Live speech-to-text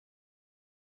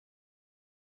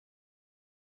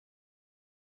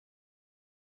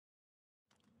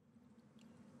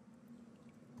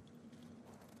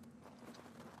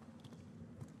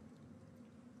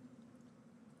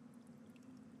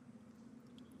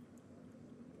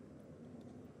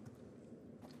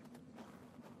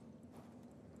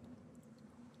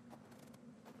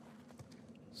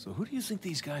So who do you think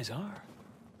these guys are?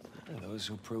 Those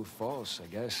who prove false, I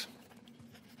guess.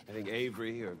 I think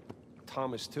Avery or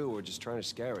Thomas, too, were just trying to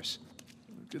scare us.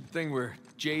 Good thing we're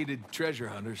jaded treasure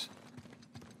hunters.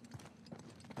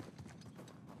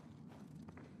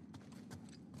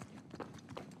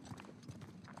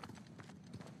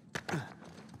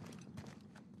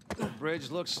 The bridge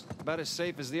looks about as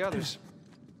safe as the others.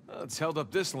 Well, it's held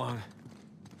up this long.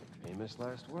 Famous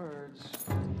last words.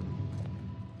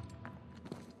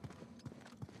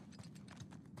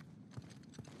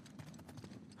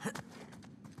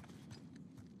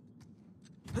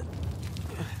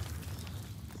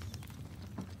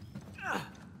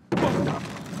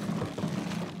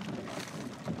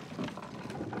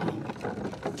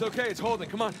 It's okay, it's holding,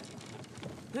 come on.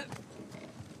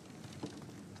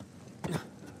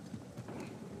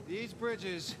 These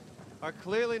bridges are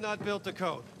clearly not built to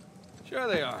code. Sure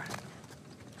they are.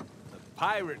 The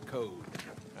pirate code.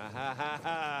 Ha ha ha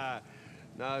ha.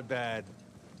 Not bad.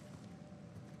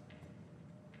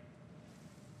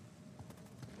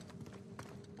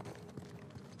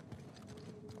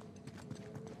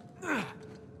 I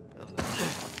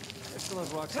still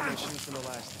have rocks in my shoes from the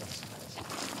last test.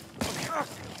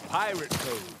 Pirate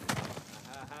code.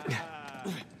 Ha ha ha.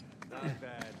 Not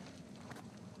bad.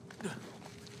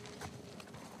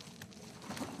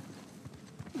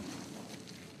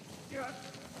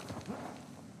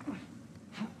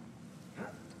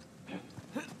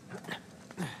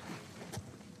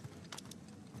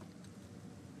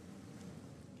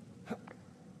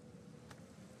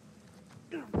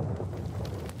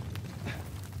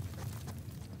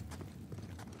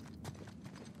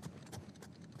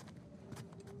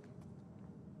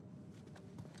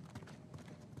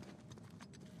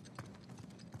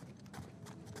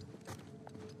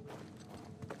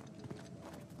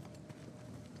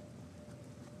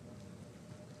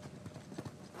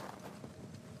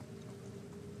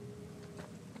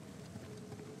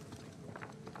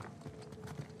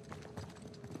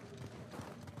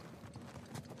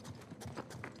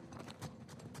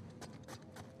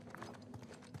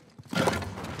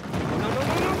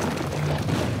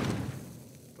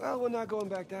 Well, we're not going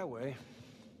back that way.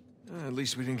 At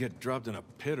least we didn't get dropped in a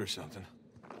pit or something.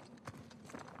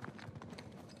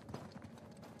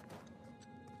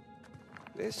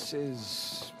 This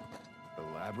is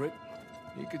elaborate.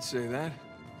 You could say that.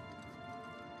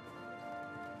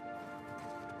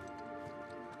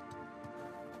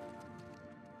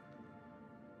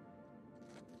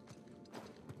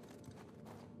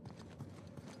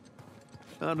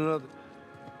 Found another.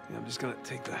 Yeah, I'm just gonna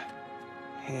take the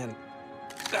hand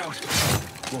out.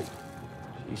 Whoa.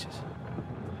 Jesus.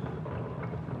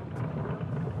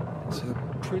 It's a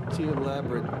pretty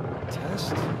elaborate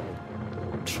test.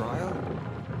 Trial?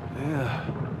 Yeah.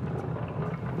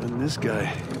 And this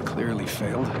guy clearly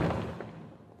failed.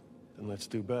 Then let's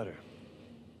do better.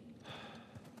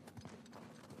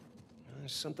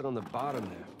 There's something on the bottom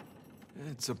there.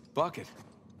 It's a bucket.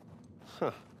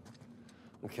 Huh.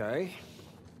 Okay.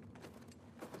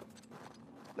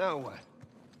 Now what?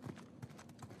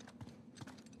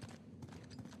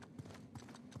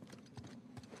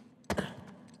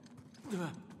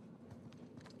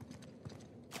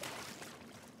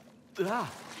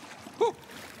 Whew.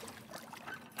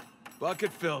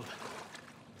 Bucket filled.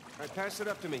 All right, pass it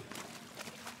up to me.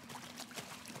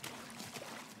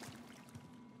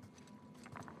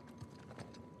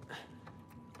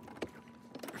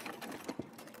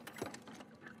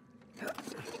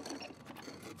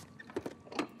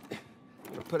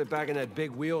 Put it back in that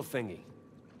big wheel thingy.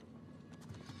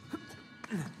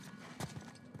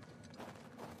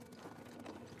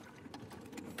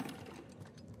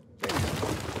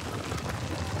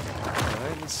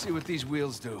 Let's see what these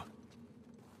wheels do.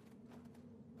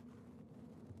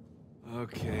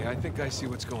 Okay, I think I see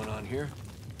what's going on here.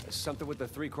 Something with the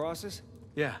 3 crosses?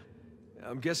 Yeah.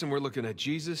 I'm guessing we're looking at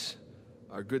Jesus,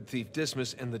 our good thief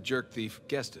Dismas, and the jerk thief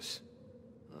Gestus.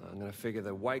 I'm gonna figure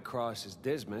the white cross is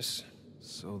Dismas.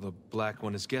 So the black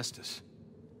one is Gestus.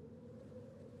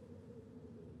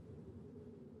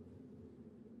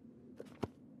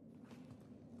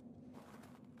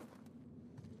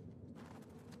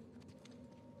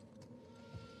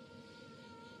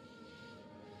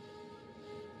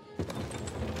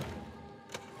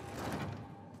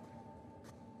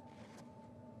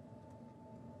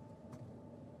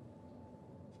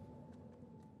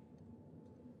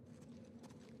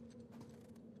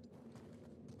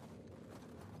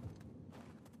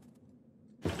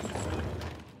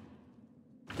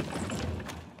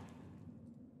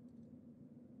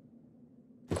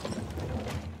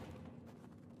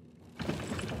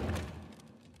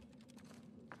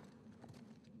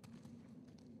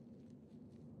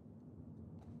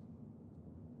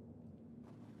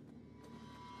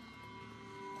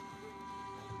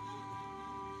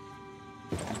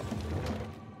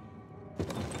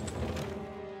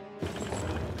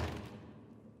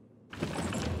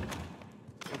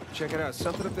 check it out.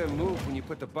 Something up there moved when you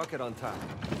put the bucket on top.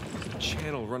 A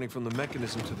channel running from the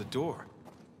mechanism to the door.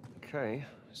 Okay,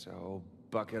 so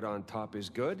bucket on top is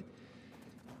good.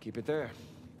 Keep it there.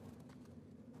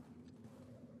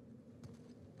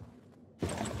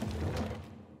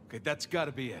 Okay, that's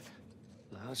gotta be it.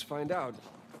 Now, let's find out.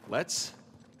 Let's?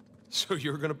 So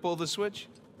you're gonna pull the switch?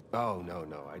 Oh, no,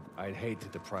 no. I'd hate to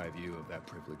deprive you of that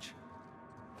privilege.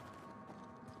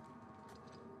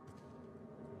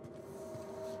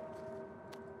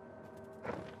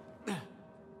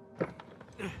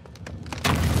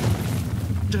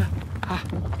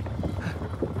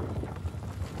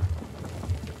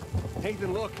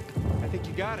 Nathan, look. I think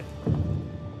you got it.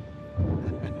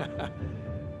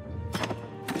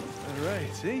 All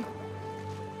right, see?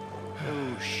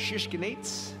 No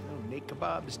shishkinates, no Nate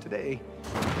kebabs today.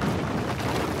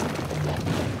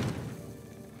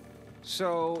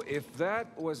 So, if that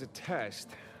was a test,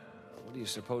 what do you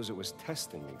suppose it was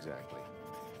testing exactly?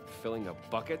 Filling a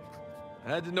bucket? I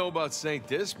had to know about St.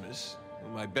 Dismas,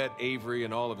 whom I bet Avery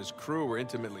and all of his crew were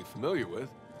intimately familiar with.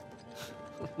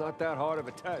 Not that hard of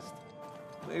a test.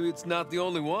 Maybe it's not the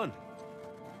only one.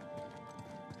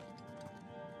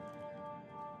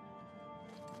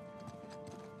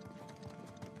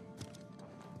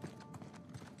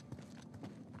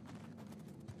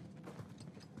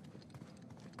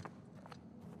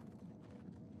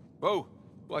 Whoa,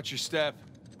 watch your step.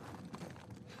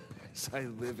 As I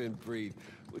live and breathe,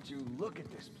 would you look at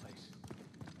this place?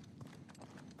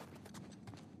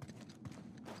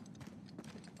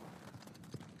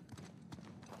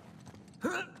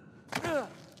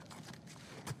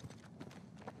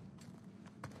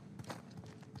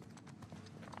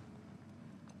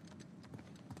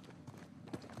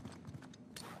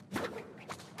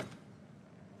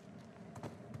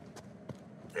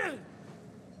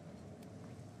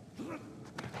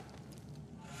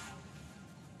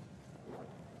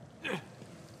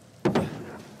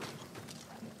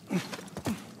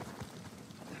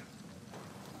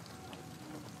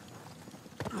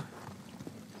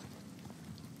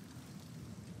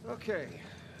 Okay,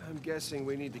 I'm guessing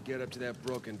we need to get up to that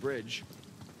broken bridge.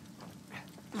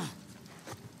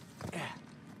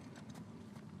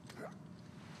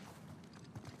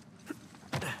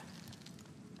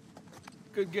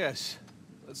 Good guess.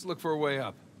 Let's look for a way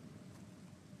up.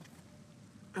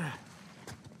 Hey,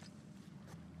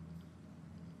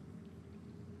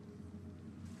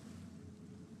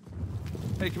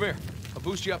 come here. I'll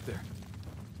boost you up there.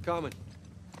 Coming.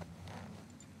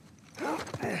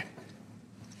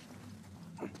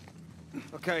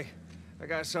 Okay, I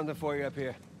got something for you up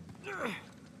here.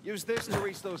 Use this to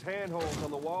reach those handholds on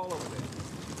the wall over there.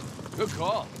 Good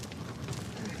call.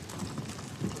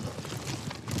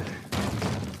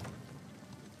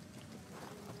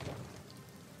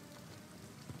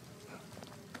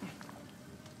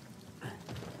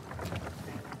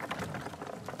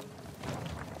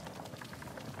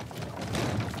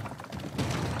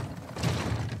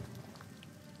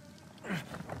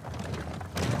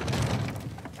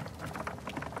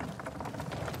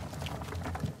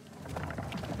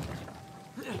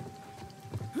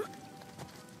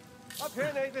 Up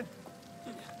here, Nathan.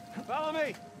 Follow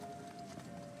me.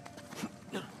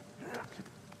 Yeah,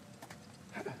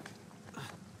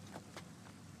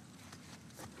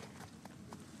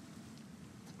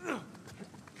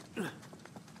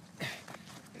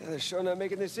 they're sure not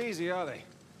making this easy, are they?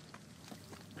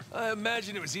 I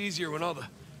imagine it was easier when all the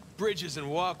bridges and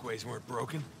walkways weren't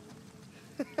broken.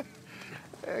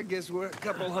 I guess we're a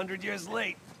couple hundred years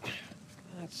late.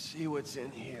 Let's see what's in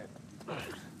here.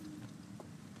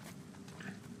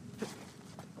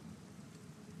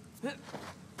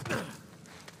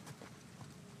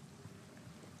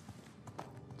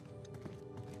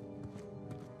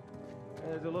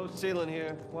 There's a low ceiling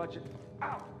here. Watch it.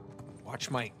 Ow! Watch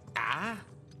my ah?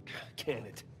 Can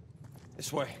it?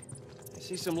 This way. I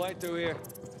see some light through here.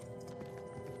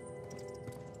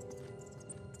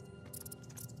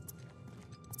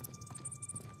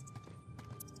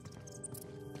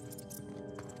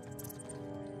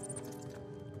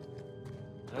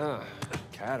 Ah,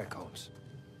 catacombs.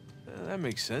 That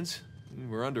makes sense.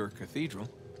 We're under a cathedral.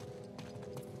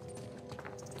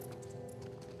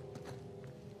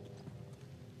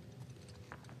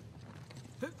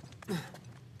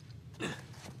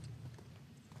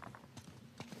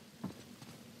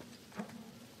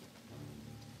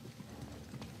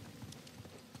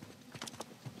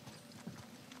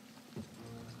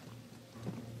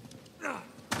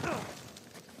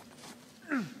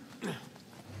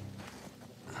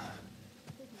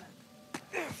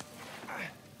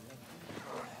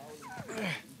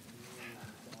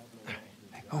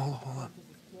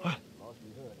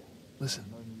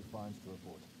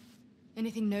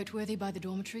 Anything noteworthy by the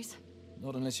dormitories?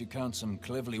 Not unless you count some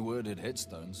cleverly worded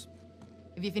headstones.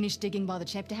 Have you finished digging by the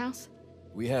chapter house?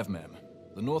 We have, ma'am.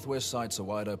 The northwest sites are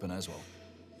wide open as well.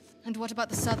 And what about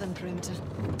the southern perimeter?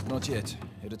 Not yet.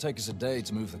 It'll take us a day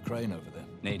to move the crane over there.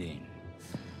 Nadine.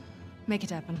 Make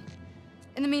it happen.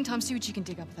 In the meantime, see what you can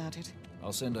dig up without it.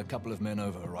 I'll send a couple of men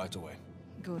over right away.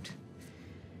 Good.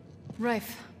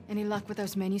 Rafe, any luck with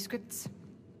those manuscripts?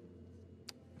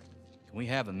 Can we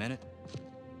have a minute?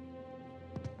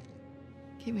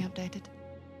 Keep me updated.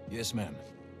 Yes, ma'am.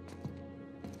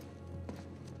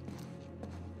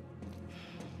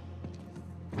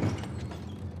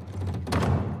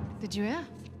 Did you hear?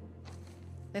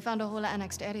 They found a whole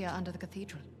annexed area under the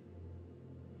cathedral.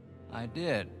 I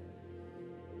did.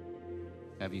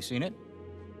 Have you seen it?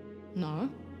 No?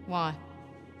 Why?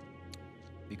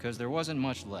 Because there wasn't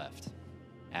much left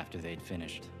after they'd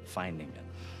finished finding it.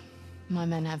 My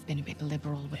men have been a bit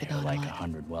liberal with the They're dynamite. like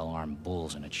 100 well-armed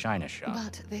bulls in a china shop.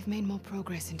 But they've made more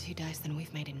progress in 2 days than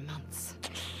we've made in months.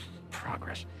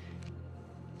 Progress.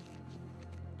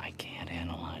 I can't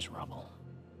analyze rubble.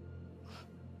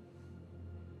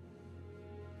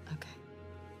 Okay.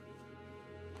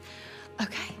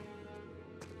 Okay.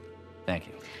 Thank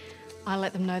you. I'll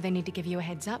let them know they need to give you a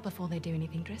heads up before they do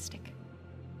anything drastic.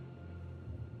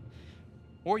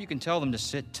 Or you can tell them to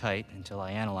sit tight until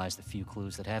I analyze the few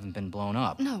clues that haven't been blown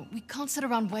up. No, we can't sit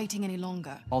around waiting any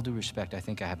longer. All due respect, I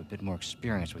think I have a bit more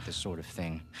experience with this sort of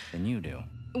thing than you do.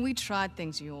 We tried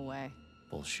things your way.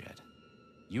 Bullshit.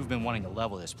 You've been wanting to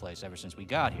level this place ever since we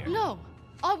got here. No!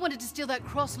 I wanted to steal that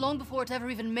cross long before it ever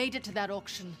even made it to that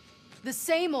auction. The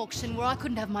same auction where I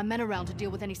couldn't have my men around to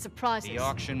deal with any surprises. The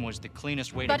auction was the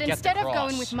cleanest way But to get the instead cross. of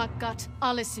going with my gut,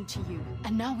 I listened to you.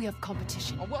 And now we have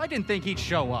competition. Oh, well, I didn't think he'd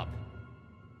show up.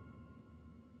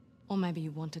 Or maybe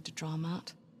you wanted to draw him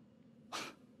out.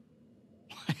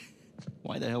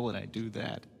 Why the hell would I do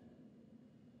that?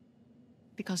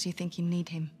 Because you think you need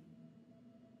him.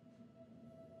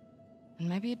 And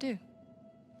maybe you do.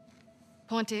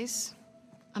 Point is,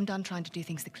 I'm done trying to do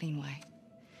things the clean way.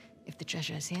 If the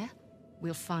treasure is here,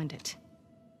 we'll find it.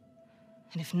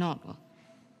 And if not, well...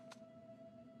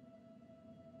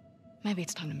 maybe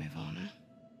it's time to move on, huh?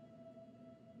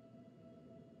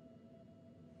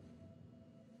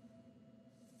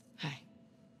 Hey.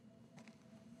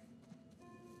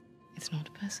 It's not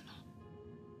personal.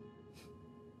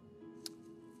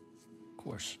 Of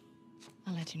course.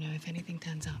 I'll let you know if anything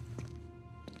turns up.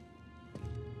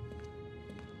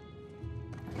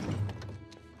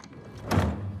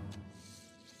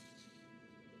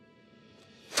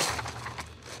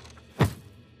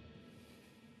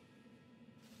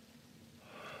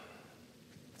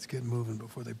 Let's get moving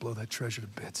before they blow that treasure to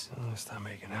bits. Oh, stop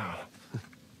making out.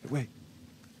 Wait.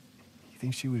 You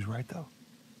think she was right, though?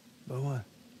 About what?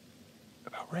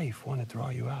 About Rafe wanting to draw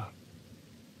you out.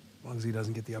 As long as he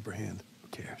doesn't get the upper hand, who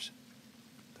cares?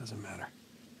 Doesn't matter.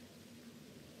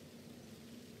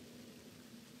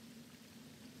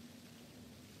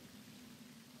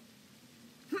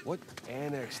 What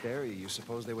annexed area you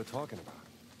suppose they were talking about?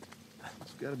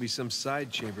 There's gotta be some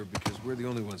side chamber because we're the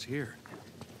only ones here.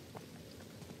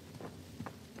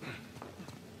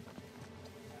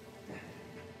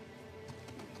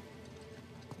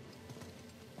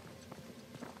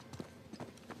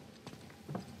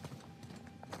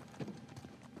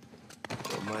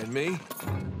 Don't mind me.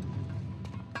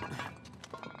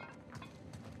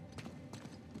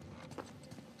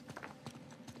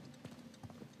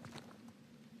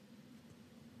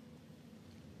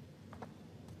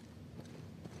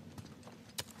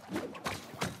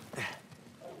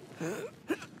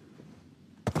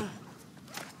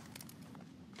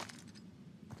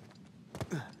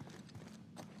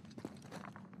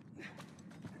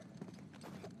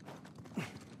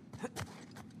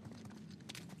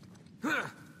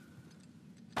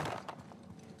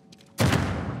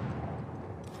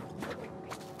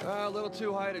 A little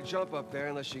too high to jump up there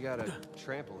unless you got a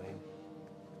trampoline.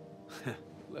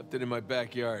 Left it in my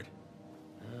backyard.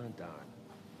 Oh, darn.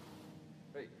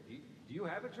 Hey, do you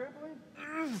have a trampoline?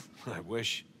 I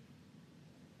wish.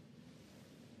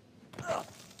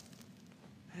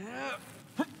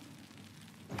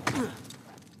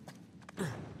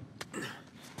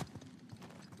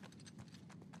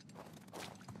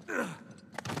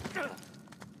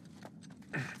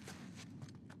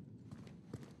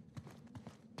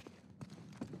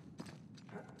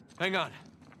 Hang on.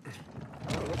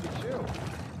 Oh, look at you.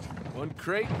 One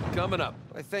crate coming up.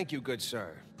 I thank you, good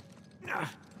sir.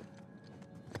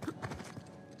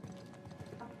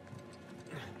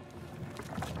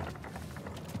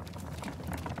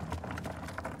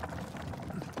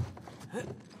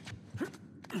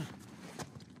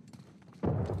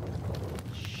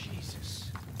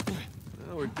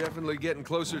 we're definitely getting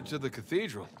closer to the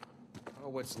cathedral. Oh,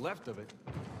 what's left of it.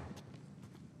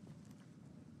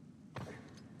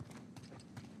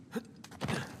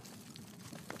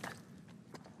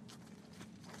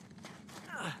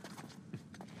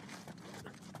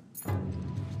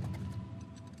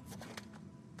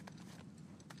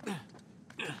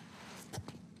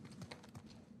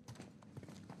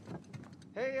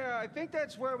 Hey, I think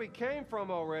that's where we came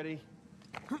from already.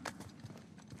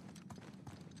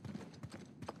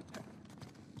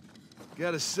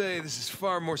 Gotta say, this is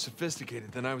far more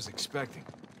sophisticated than I was expecting.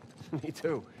 Me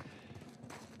too.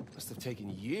 Must have taken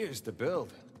years to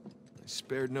build. I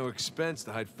spared no expense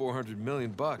to hide 400 million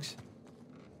bucks.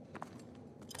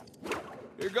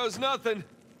 Here goes nothing.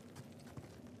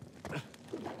 It's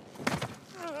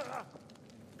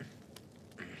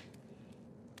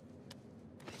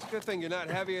a good thing you're not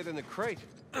heavier than the crate.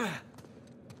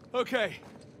 Okay.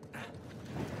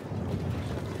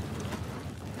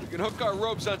 We can hook our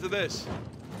ropes onto this.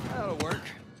 That'll work.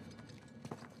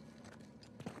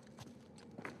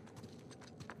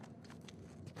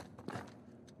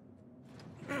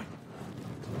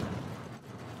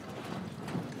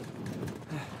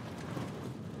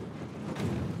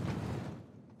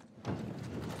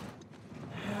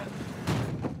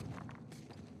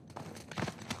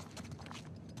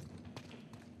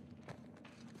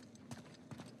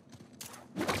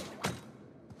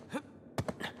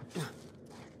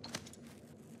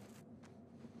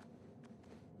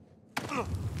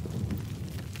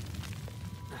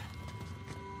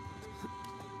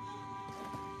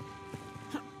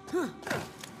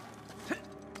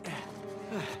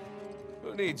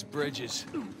 Who needs bridges?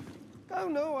 Oh,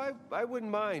 no, I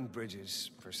wouldn't mind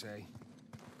bridges, per se.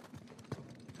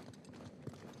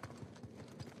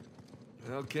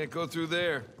 Well, can't go through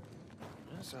there.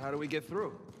 So how do we get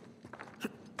through?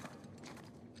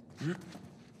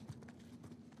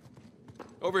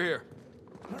 Over here.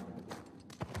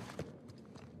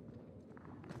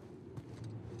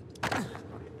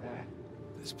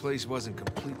 This place wasn't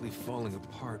completely falling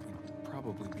apart, we'd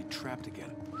probably be trapped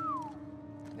again.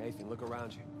 Nathan, look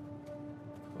around you.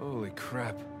 Holy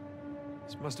crap.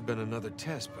 This must have been another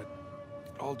test, but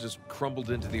it all just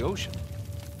crumbled into the ocean.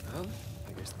 Well,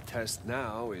 I guess the test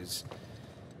now is...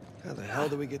 how the hell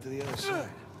do we get to the other side?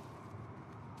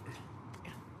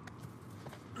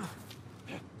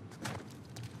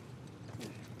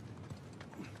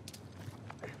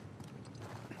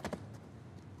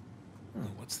 Oh,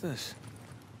 what's this?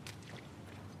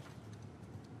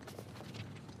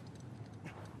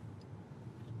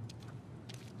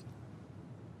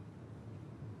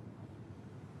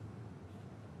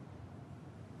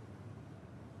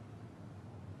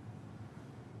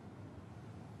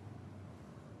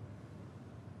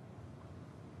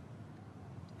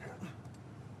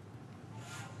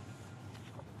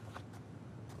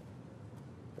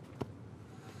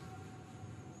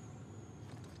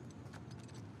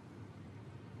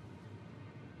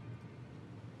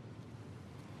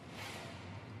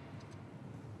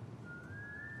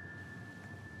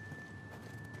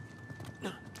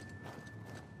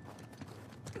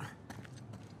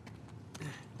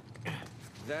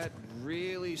 That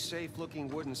really safe-looking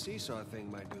wooden seesaw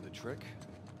thing might do the trick.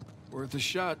 Worth a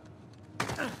shot.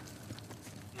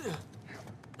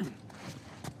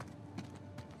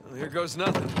 Well, here goes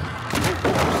nothing.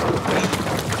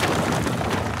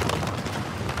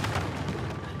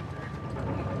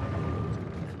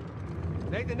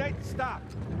 Nathan, stop!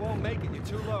 You won't make it, you're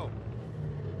too low.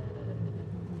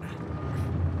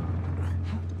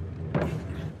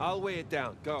 I'll weigh it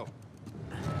down, go.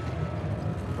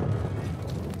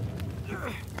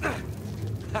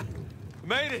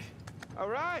 Made it! All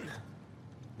right.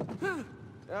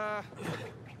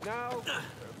 Now,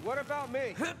 what about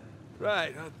me?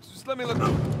 Right, just let me look. No!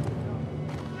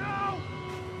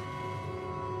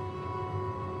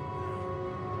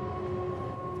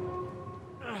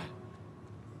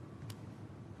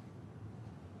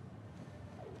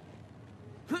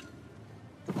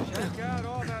 Check out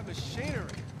all that machinery.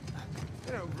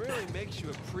 You know, it really makes you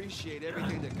appreciate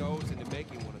everything that goes into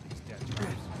making one of these death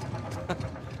traps.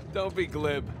 Don't be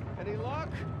glib. Any luck?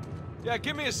 Yeah,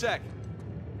 give me a sec.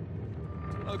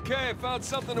 Okay, I found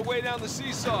something to weigh down the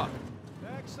seesaw.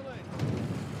 Excellent.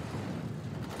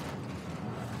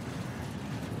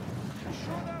 You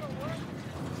sure that'll work?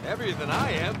 It's heavier than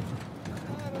I am.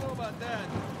 I don't know about that.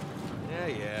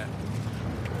 Yeah.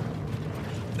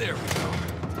 There we go.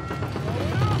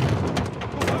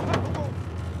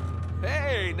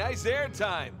 Hey, nice air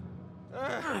time.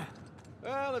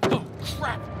 Well, let's go.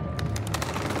 Crap!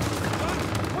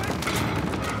 Quick!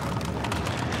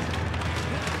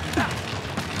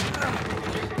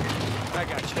 1, I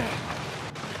got you.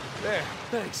 There.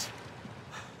 Thanks.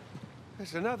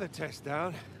 There's another test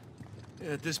down.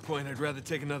 Yeah, at this point, I'd rather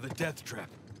take another death trap.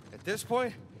 At this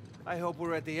point, I hope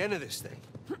we're at the end of this thing.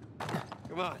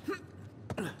 Come on.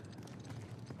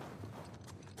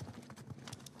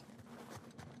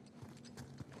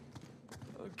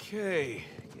 Okay,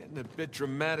 getting a bit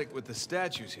dramatic with the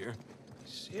statues here.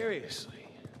 Seriously,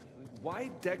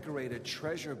 why decorate a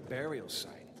treasure burial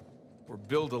site? Or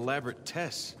build elaborate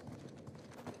tests.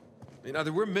 I mean,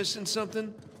 either we're missing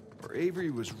something, or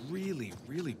Avery was really,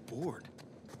 really bored.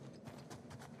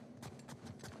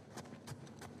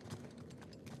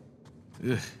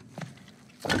 Ugh.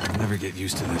 I'll never get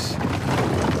used to this.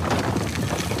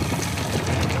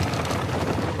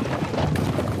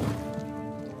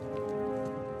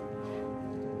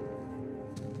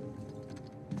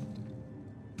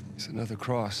 It's another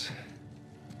cross.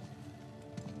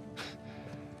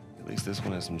 At least this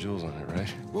one has some jewels on it, right?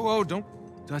 Whoa, whoa, don't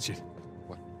touch it.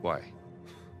 What? Why?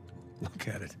 Look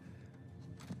at it.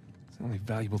 It's the only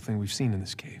valuable thing we've seen in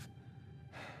this cave.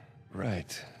 Right.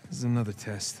 This is another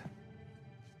test.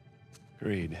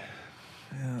 Agreed.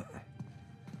 Yeah.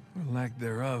 Or lack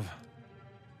thereof.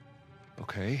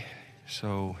 Okay,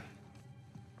 so...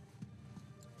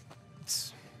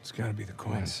 It's gotta be the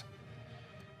coins.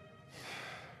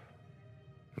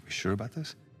 Are we sure about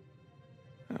this?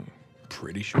 I'm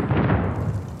pretty sure.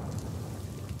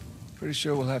 Pretty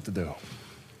sure we'll have to do.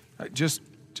 Just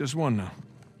one now.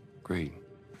 Agreed.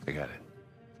 I got it.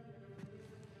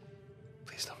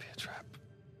 Please don't be a trap.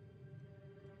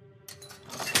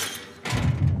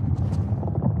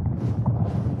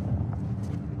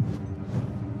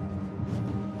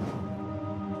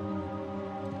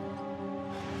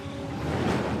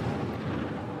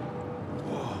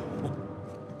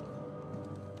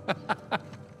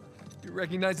 You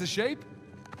recognize the shape?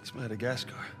 It's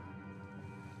Madagascar.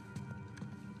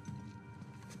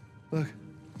 Look.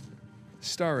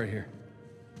 Star right here.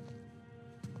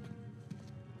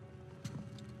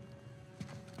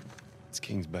 It's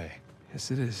Kings Bay.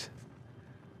 Yes, it is.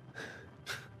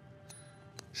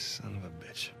 Son of a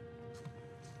bitch.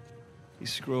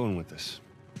 He's screwing with us.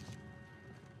 What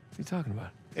are you talking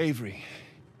about? Avery,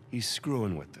 he's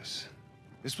screwing with us.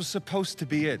 This was supposed to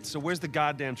be it, so where's the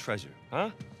goddamn treasure, huh?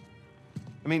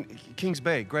 I mean, Kings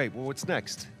Bay, great. Well, what's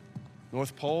next?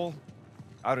 North Pole?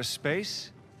 Outer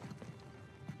space?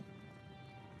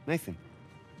 Nathan.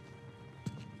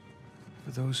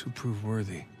 For those who prove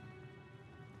worthy,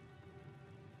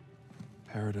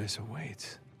 paradise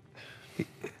awaits.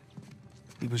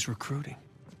 He was recruiting.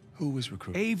 Who was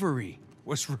recruiting? Avery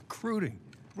was recruiting.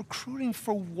 Recruiting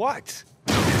for what?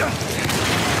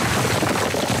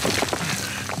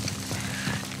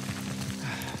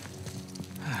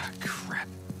 Crap.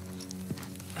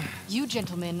 You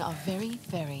gentlemen are very,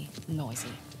 very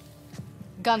noisy.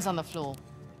 Guns on the floor.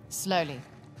 Slowly.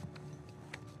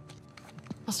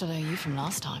 Must have known you from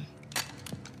last time.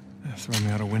 Throwing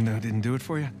me out a window didn't do it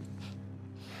for you?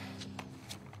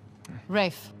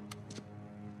 Rafe.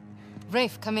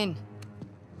 Rafe, come in.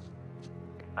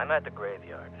 I'm at the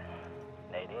graveyard.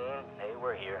 Nadine, hey,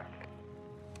 we're here.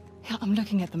 Yeah, I'm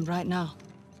looking at them right now.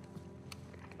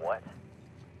 What?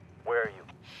 Where are you?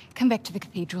 Come back to the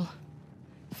cathedral.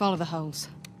 Follow the holes.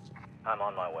 I'm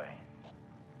on my way.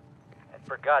 And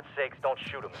for God's sakes, don't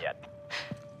shoot him yet.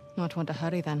 Not want to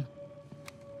hurry, then.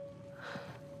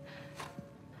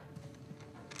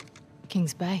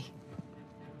 Kings Bay.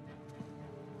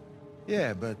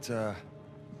 Yeah, but,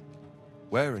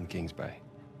 where in Kings Bay?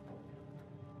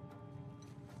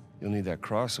 You'll need that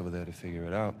cross over there to figure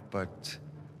it out, but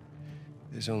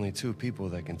there's only 2 people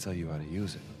that can tell you how to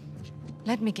use it.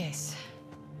 Let me guess.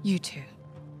 You two.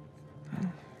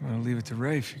 I'm gonna leave it to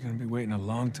Rafe. You're gonna be waiting a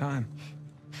long time.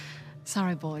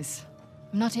 Sorry, boys.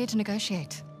 I'm not here to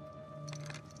negotiate.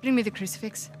 Bring me the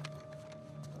crucifix.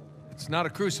 It's not a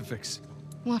crucifix.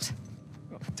 What?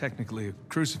 Well, technically, a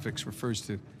crucifix refers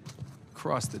to a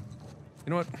cross that...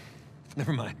 You know what?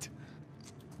 Never mind.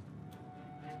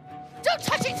 Don't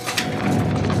touch it!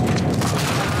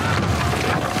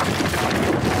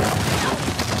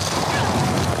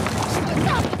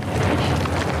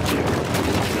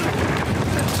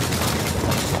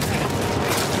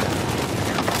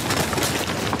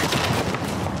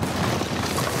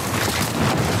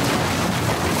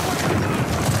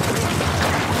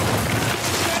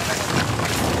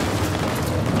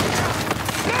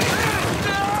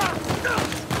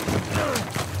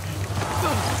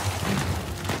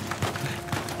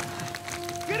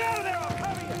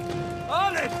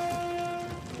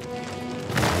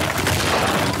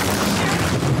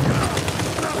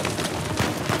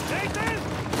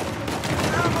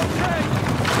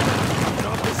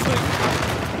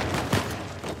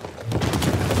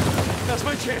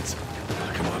 chance.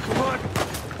 Come on, come on.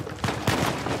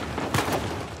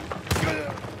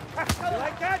 You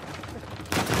like that?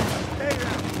 Stay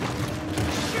around.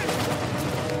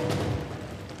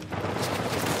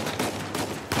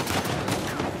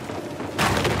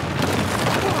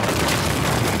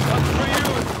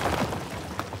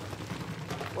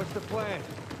 What's the plan?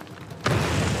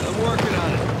 I'm working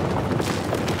on it.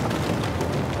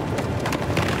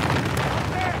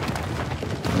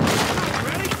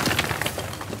 Ready?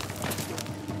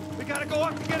 We gotta go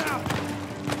up to get out.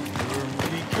 Here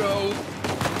we go.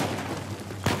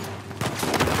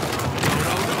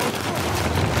 No.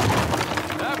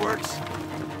 That works.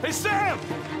 Hey, Sam!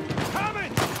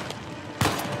 Coming!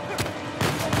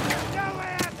 No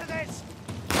way after this!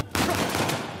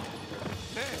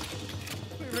 Man,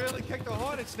 we really kicked the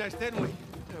hornet's nest, didn't we?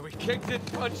 Yeah, we kicked it,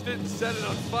 punched it, and set it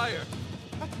on fire.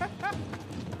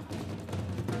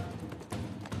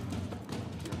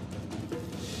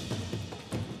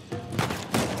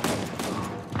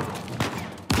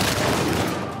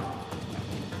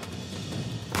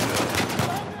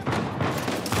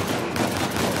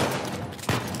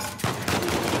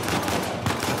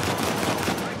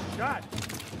 Nice shot.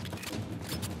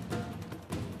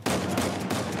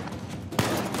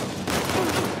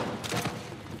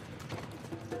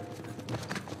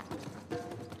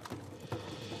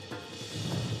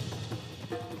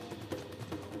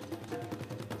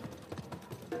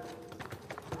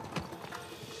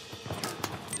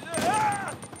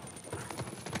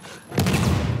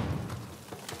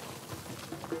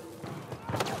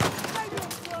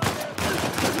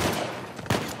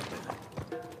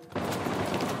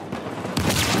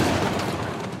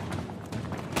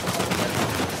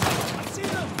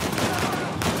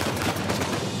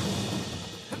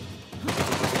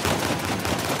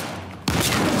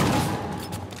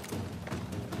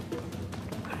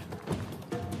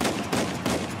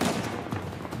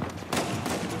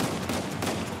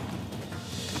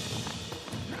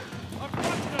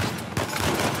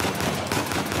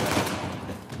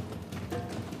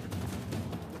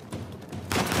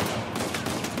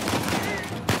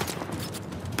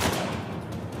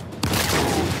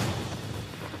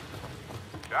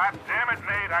 God damn it,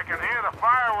 Nate, I can hear the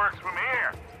fireworks from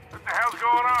here. What the hell's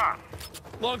going on?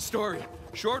 Long story.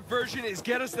 Short version is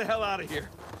get us the hell out of here.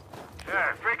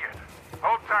 Yeah, figured.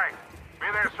 Hold tight.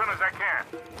 Be there as soon as I can.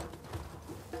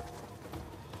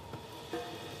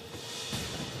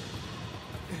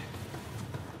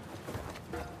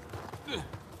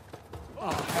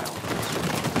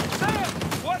 Sam!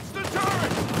 What's the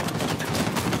turret?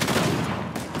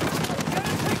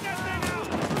 Gotta take that thing out!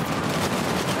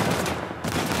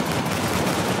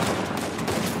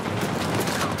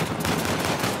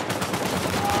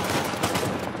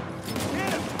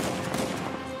 Hit him!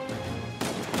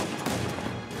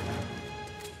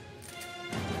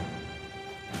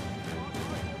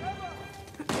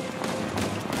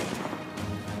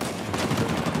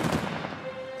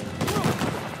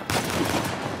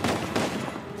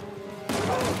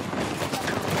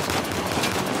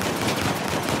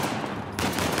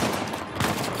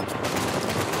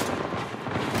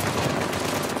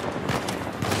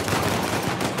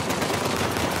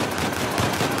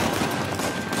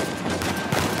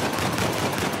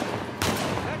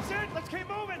 That's it! Let's keep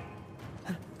moving!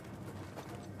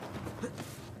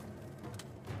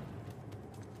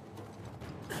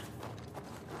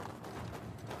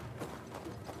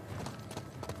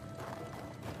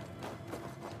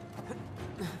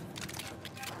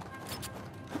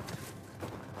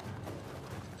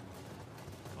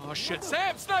 Oh shit,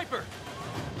 Sam! Sniper!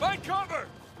 Find cover!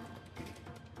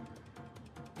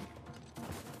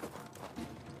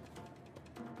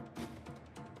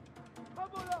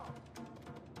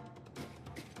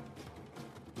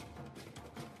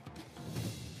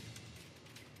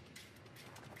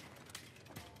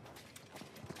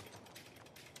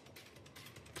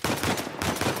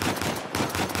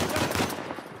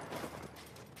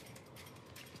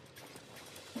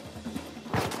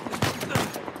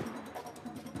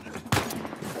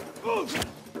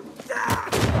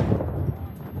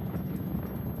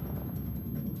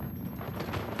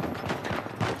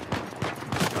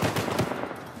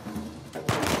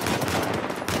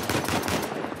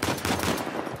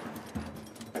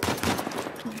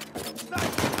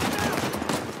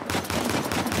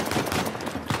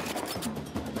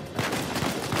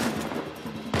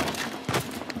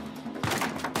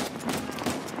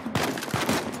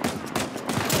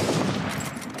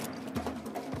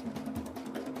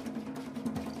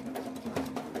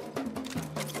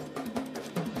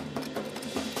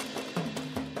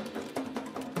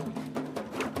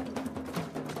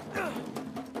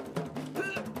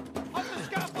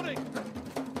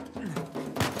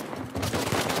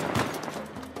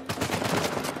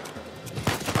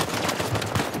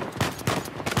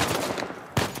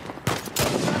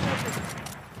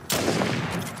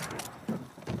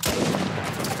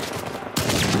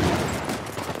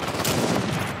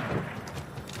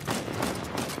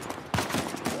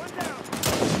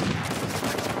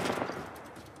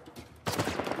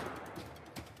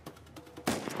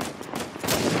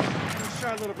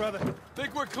 shot, little brother.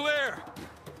 Think we're clear.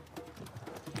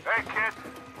 Hey, kid.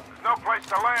 There's no place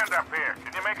to land up here.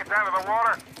 Can you make it down to the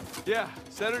water? Yeah,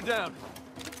 set her down.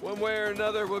 One way or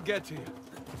another, we'll get to you.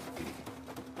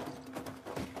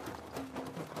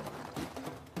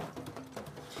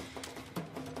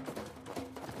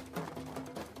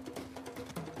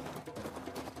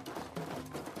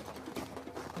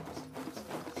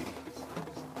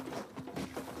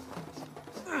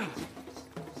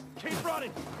 Keep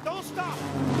running. Don't stop.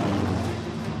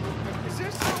 Is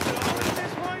there something wrong with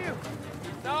this for you?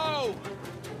 No!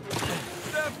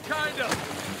 Steph, kind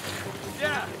of.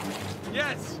 Yeah.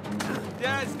 Yes.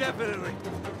 Yes, definitely.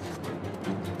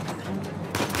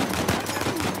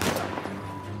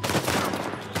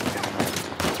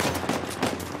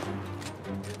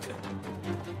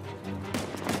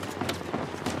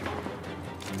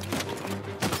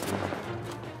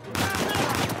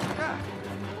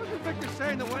 Wasn't Victor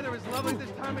saying the weather is lovely this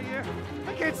time of year?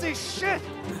 I can't see shit.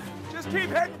 Just keep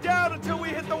heading down until we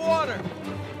hit the water.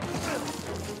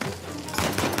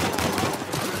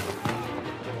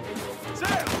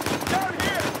 Sam, down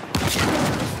here!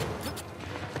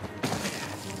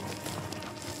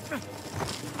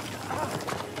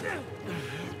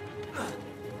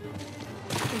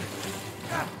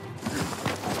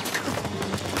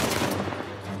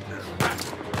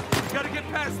 Gotta get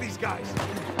past these guys.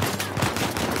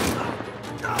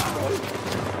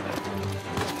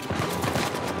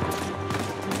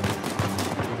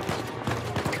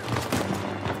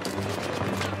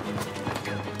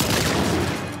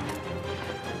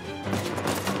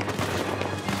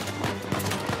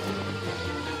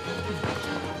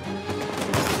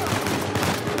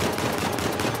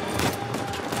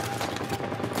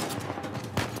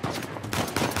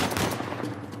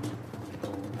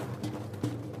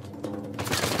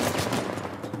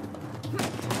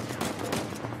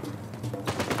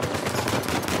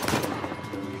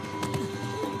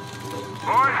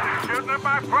 Boys, they're shooting at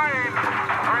my plane.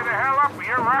 Hurry the hell up or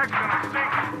your ride's gonna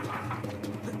stink.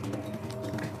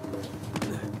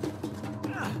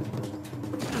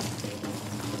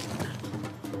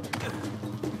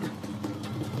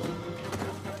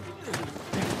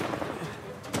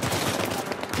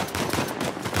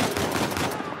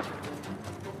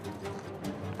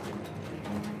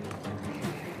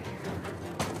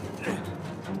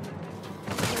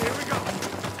 Here we go.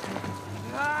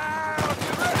 Ah,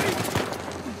 get ready.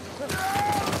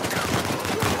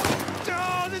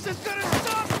 Oh, this is gonna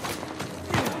suck.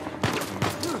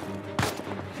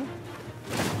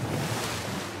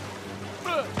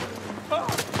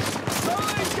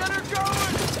 Sully, get her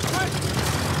going! Quick!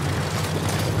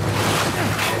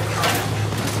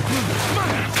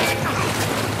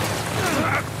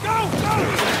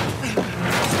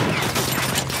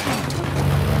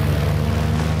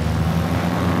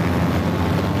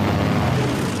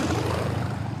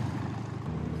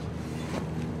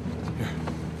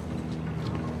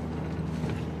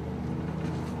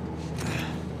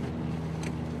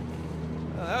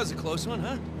 That was a close one,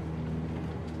 huh?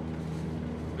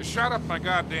 They shot up my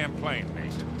goddamn plane,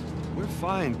 Nate. We're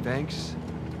fine, thanks.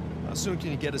 How soon can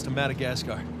you get us to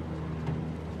Madagascar?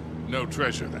 No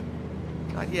treasure, then.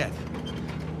 Not yet.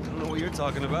 I don't know what you're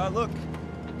talking about. Look,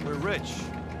 we're rich.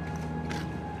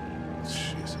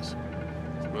 Jesus.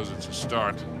 Suppose it's a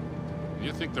start.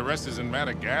 You think the rest is in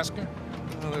Madagascar?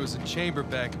 Well, there was a chamber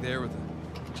back there with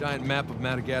a giant map of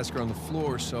Madagascar on the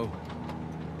floor, so...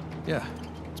 yeah,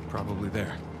 it's probably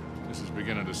there. This is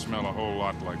beginning to smell a whole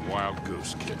lot like Wild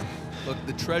Goose, kid. Look,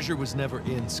 the treasure was never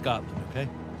in Scotland, okay?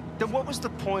 Then what was the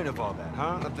point of all that,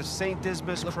 huh? Of the St.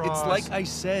 Dismas Look, cross? it's like I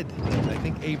said. I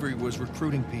think Avery was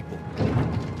recruiting people.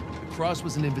 The cross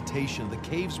was an invitation. The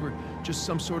caves were just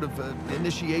some sort of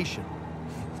initiation.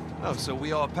 Oh, so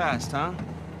we all passed, huh?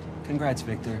 Congrats,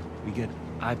 Victor. We get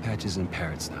eye patches and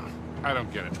parrots now. I don't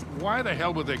get it. Why the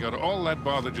hell would they go to all that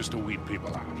bother just to weed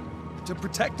people out? To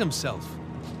protect himself.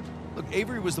 Look,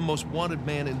 Avery was the most wanted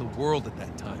man in the world at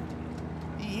that time.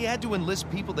 He had to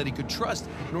enlist people that he could trust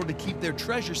in order to keep their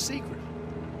treasure secret.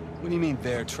 What do you mean,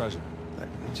 their treasure?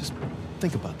 Just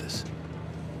think about this.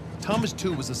 Thomas,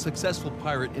 too, was a successful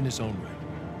pirate in his own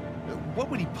right. What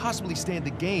would he possibly stand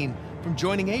to gain from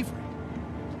joining Avery?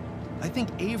 I think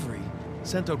Avery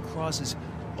sent out crosses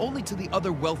only to the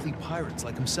other wealthy pirates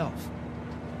like himself.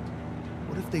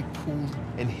 What if they pooled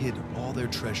and hid all their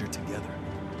treasure together?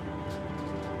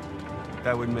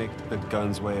 That would make the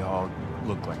Gunsway haul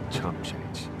look like chump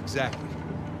change. Exactly.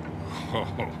 Oh,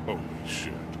 holy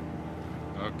shit.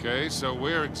 Okay, so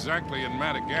where exactly in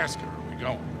Madagascar are we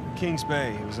going? Kings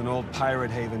Bay. It was an old pirate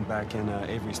haven back in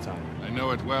Avery's time. I know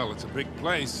it well. It's a big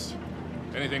place.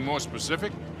 Anything more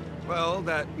specific? Well,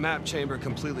 that map chamber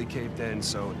completely caved in,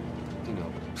 so, you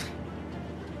know.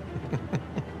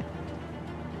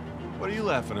 What are you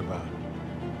laughing about?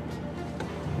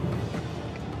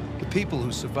 The people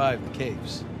who survived the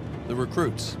caves, the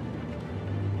recruits.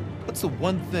 What's the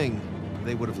one thing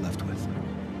they would have left with?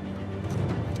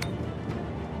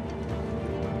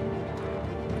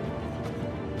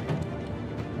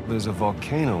 There's a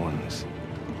volcano on this.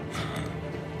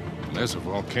 There's a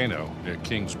volcano near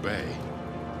Kings Bay.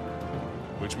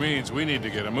 Which means we need to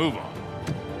get a move on.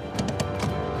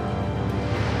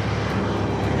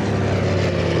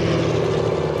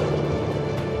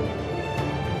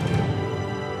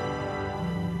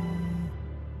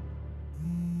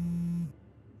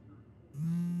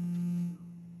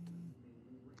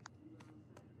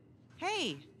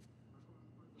 Hey!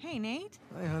 Hey, Nate?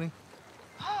 Hi, honey.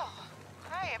 Oh,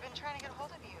 hi, I've been trying to get a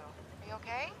hold of you. Are you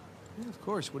okay? Yeah, of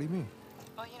course. What do you mean?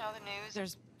 Well, you know, the news,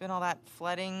 there's been all that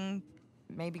flooding.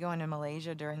 Maybe going to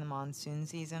Malaysia during the monsoon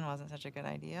season wasn't such a good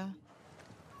idea.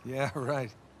 Yeah, right.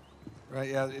 Right,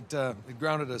 yeah, it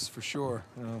grounded us for sure.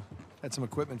 You know, had some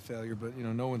equipment failure, but, you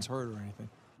know, no one's hurt or anything.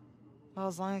 Well,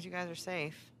 as long as you guys are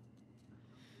safe.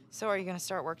 So are you gonna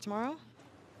start work tomorrow?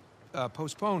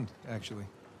 Postponed, actually.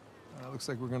 Looks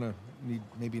like we're gonna need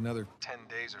maybe another 10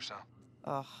 days or so.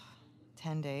 Ugh,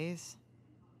 10 days?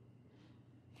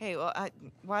 Hey, well,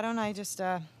 why don't I just,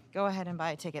 go ahead and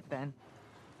buy a ticket then?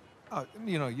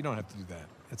 You know, you don't have to do that.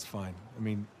 It's fine. I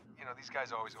mean, you know, these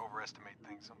guys always overestimate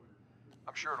things.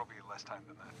 I'm sure it'll be less time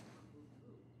than that.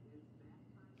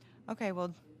 Okay,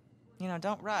 well, you know,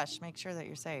 don't rush. Make sure that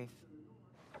you're safe.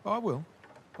 Oh, I will.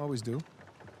 Always do.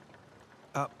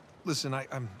 Listen,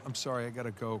 I'm sorry. I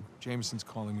gotta go. Jameson's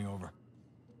calling me over.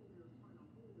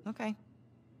 Okay.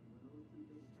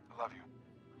 I love you.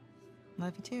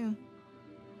 Love you too.